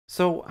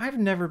So, I've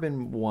never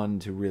been one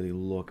to really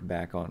look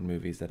back on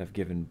movies that I've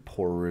given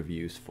poor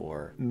reviews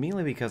for,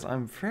 mainly because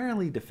I'm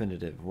fairly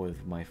definitive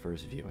with my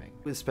first viewing,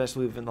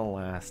 especially within the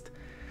last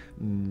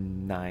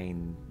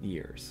 9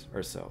 years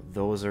or so.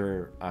 Those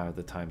are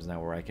the times now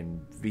where I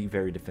can be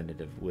very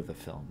definitive with a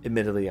film.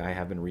 Admittedly, I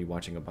have been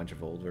rewatching a bunch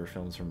of older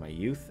films from my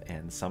youth,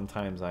 and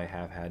sometimes I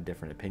have had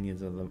different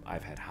opinions of them.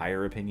 I've had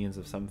higher opinions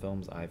of some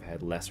films, I've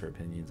had lesser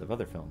opinions of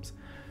other films.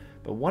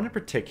 But one in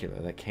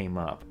particular that came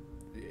up,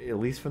 at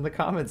least from the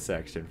comments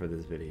section for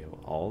this video,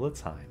 all the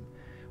time,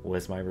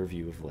 was my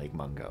review of Lake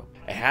Mungo.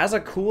 It has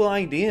a cool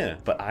idea,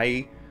 but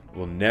I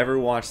will never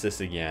watch this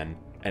again,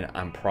 and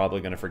I'm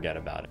probably going to forget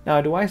about it.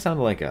 Now, do I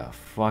sound like a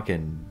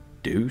fucking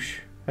douche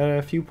at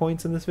a few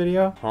points in this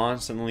video?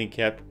 Constantly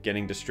kept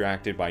getting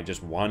distracted by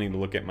just wanting to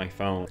look at my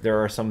phone.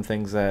 There are some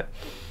things that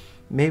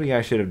maybe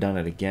I should have done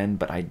it again,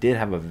 but I did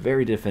have a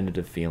very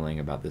definitive feeling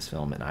about this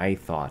film, and I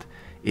thought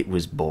it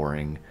was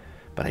boring,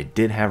 but I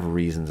did have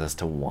reasons as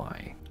to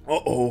why.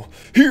 Uh-oh,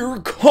 here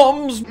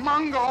comes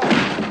Mungo!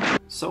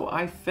 So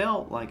I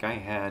felt like I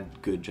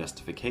had good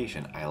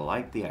justification. I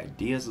liked the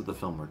ideas that the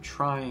film were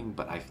trying,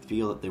 but I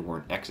feel that they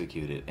weren't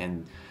executed.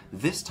 And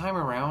this time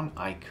around,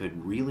 I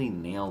could really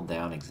nail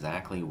down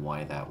exactly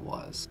why that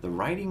was. The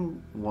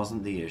writing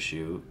wasn't the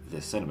issue. The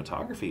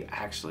cinematography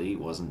actually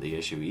wasn't the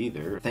issue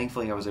either.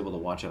 Thankfully, I was able to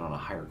watch it on a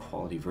higher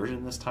quality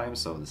version this time,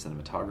 so the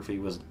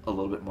cinematography was a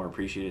little bit more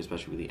appreciated,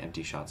 especially with the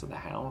empty shots of the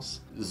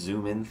house.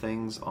 Zoom in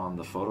things on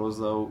the photos,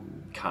 though,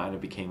 kind of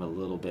became a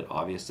little bit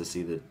obvious to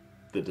see the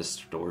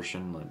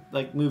distortion,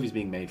 like movies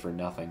being made for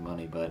nothing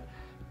money, but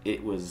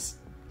it was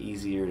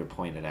easier to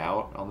point it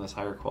out on this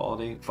higher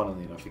quality.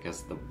 Funnily enough,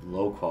 because the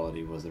low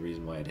quality was the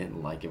reason why I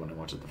didn't like it when I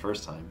watched it the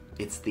first time.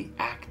 It's the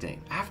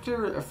acting.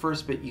 After a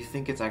first bit, you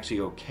think it's actually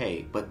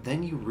okay, but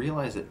then you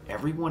realize that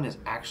everyone is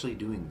actually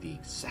doing the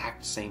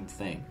exact same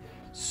thing.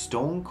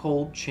 Stone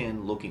cold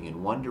chin looking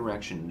in one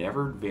direction,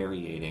 never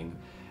varying,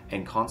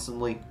 and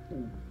constantly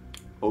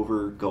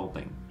over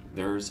gulping.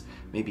 There's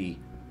maybe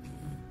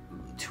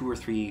 2 or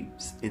 3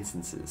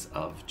 instances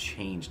of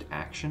changed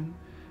action,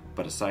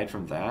 but aside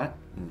from that,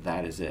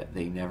 that is it.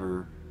 They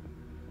never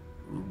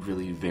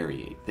really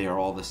vary. They are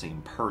all the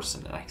same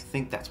person, and I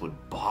think that's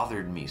what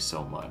bothered me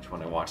so much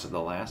when I watched it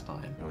the last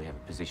time. Really have a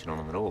position on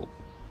them at all.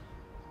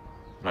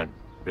 I don't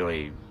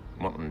really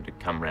want them to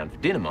come round for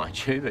dinner,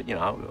 mind you, but you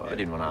know, I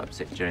didn't want to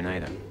upset June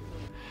either.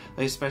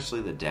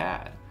 Especially the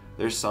dad.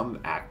 There's some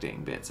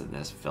acting bits in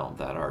this film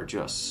that are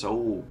just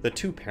so... The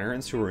two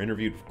parents who were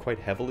interviewed quite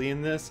heavily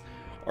in this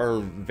are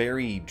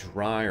very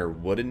dry or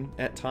wooden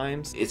at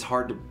times. It's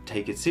hard to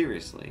take it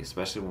seriously,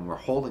 especially when we're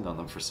holding on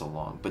them for so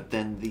long. But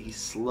then the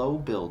slow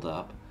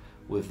build-up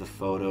with the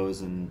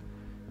photos and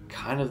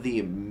kind of the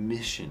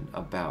admission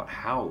about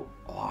how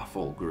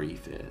awful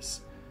grief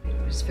is.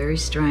 It was very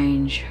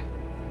strange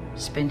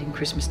spending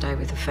Christmas Day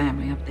with the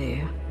family up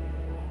there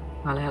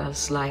while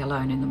Alice lay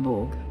alone in the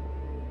morgue.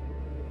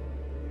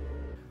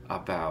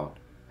 About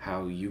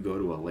how you go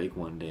to a lake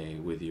one day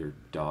with your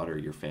daughter,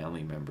 your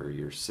family member,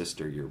 your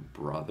sister, your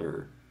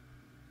brother,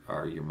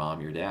 or your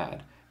mom, your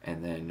dad,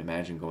 and then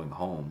imagine going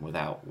home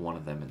without one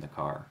of them in the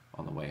car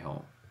on the way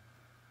home.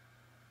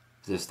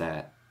 Just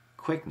that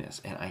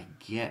quickness, and I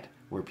get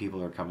where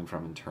people are coming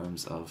from in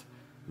terms of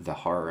the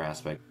horror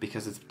aspect,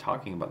 because it's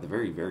talking about the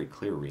very, very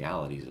clear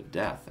realities of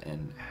death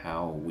and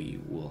how we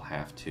will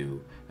have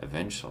to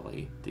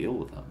eventually deal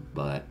with them.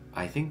 But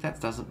I think that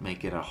doesn't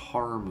make it a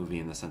horror movie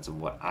in the sense of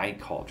what I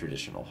call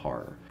traditional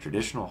horror.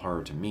 Traditional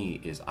horror to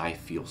me is I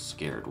feel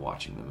scared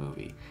watching the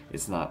movie.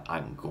 It's not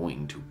I'm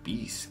going to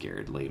be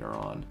scared later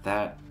on.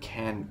 That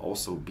can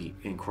also be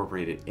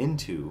incorporated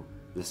into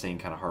the same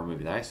kind of horror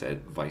movie that I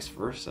said, vice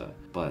versa.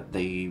 But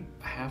they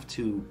have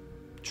to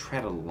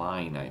tread a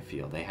line, I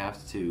feel. They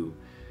have to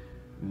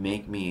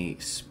make me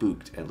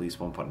spooked at least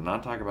one point. I'm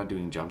not talking about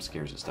doing jump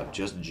scares and stuff,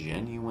 just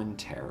genuine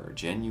terror,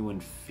 genuine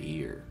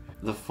fear.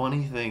 The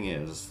funny thing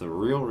is, the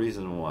real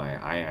reason why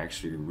I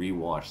actually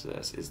rewatched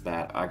this is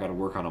that I got to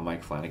work on a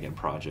Mike Flanagan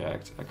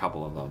project, a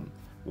couple of them.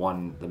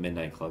 One, The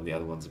Midnight Club, the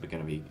other one's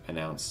going to be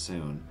announced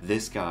soon.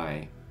 This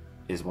guy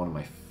is one of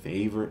my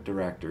favorite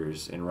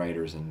directors and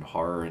writers in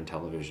horror and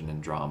television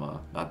and drama.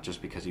 Not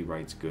just because he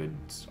writes good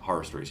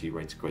horror stories, he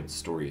writes good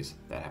stories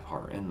that have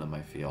horror in them,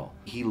 I feel.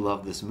 He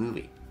loved this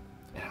movie.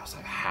 And I was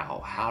like,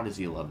 how? How does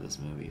he love this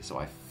movie? So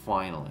I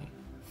finally,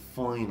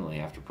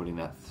 after putting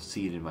that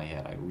seed in my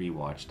head, I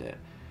rewatched it.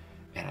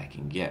 And I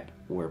can get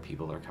where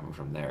people are coming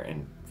from there.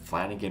 And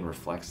Flanagan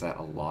reflects that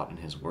a lot in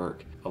his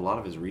work. A lot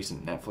of his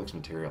recent Netflix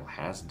material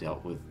has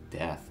dealt with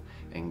death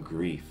and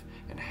grief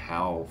and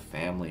how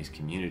families,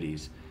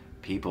 communities,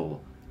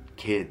 people,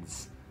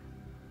 kids,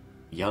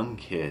 young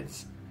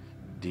kids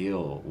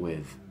deal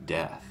with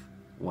death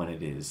when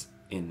it is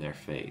in their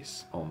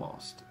face,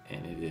 almost.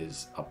 And it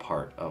is a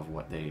part of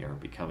what they are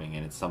becoming,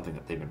 and it's something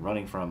that they've been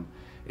running from.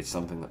 It's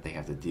something that they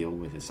have to deal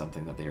with. It's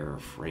something that they are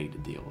afraid to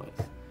deal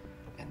with.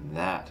 And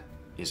that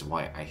is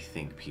why I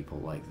think people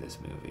like this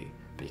movie,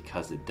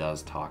 because it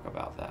does talk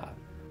about that.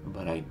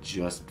 but I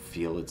just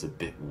feel it's a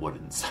bit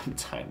wooden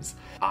sometimes.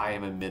 I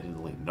am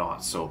admittedly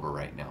not sober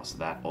right now, so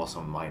that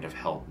also might have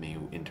helped me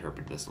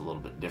interpret this a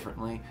little bit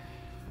differently.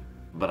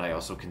 But I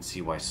also can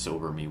see why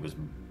sober me was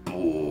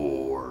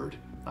bored.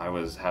 I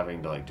was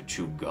having to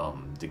chew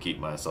gum to keep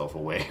myself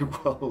awake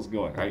while I was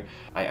going.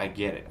 I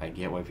get it. I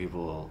get why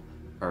people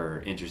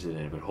are interested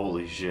in it, but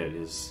holy shit,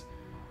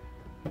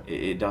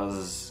 it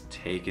does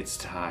take its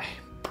time.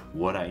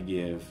 Would I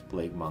give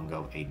Lake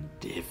Mungo a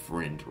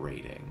different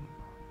rating?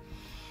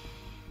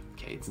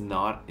 Okay, it's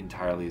not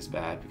entirely as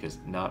bad because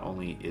not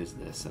only is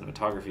the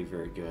cinematography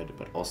very good,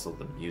 but also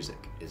the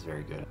music is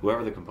very good.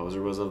 Whoever the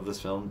composer was of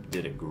this film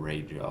did a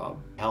great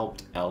job.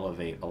 Helped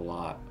elevate a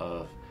lot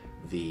of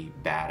the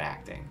bad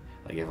acting.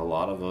 Like, if a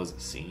lot of those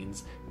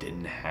scenes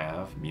didn't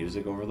have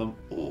music over them,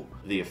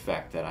 the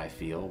effect that I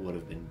feel would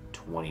have been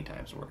 20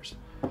 times worse.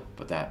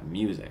 But that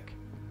music,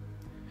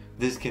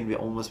 this can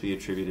almost be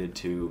attributed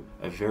to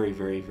a very,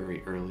 very,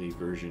 very early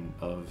version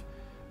of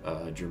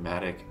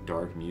dramatic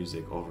dark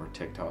music over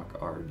TikTok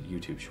or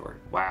YouTube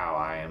short. Wow,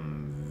 I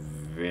am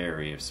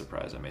very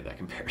surprised I made that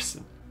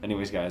comparison.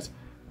 Anyways, guys,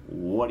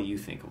 what do you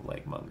think of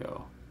Lake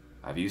Mungo?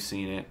 Have you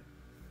seen it?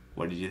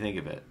 What did you think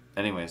of it?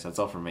 Anyways, that's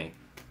all from me.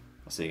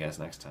 I'll see you guys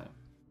next time.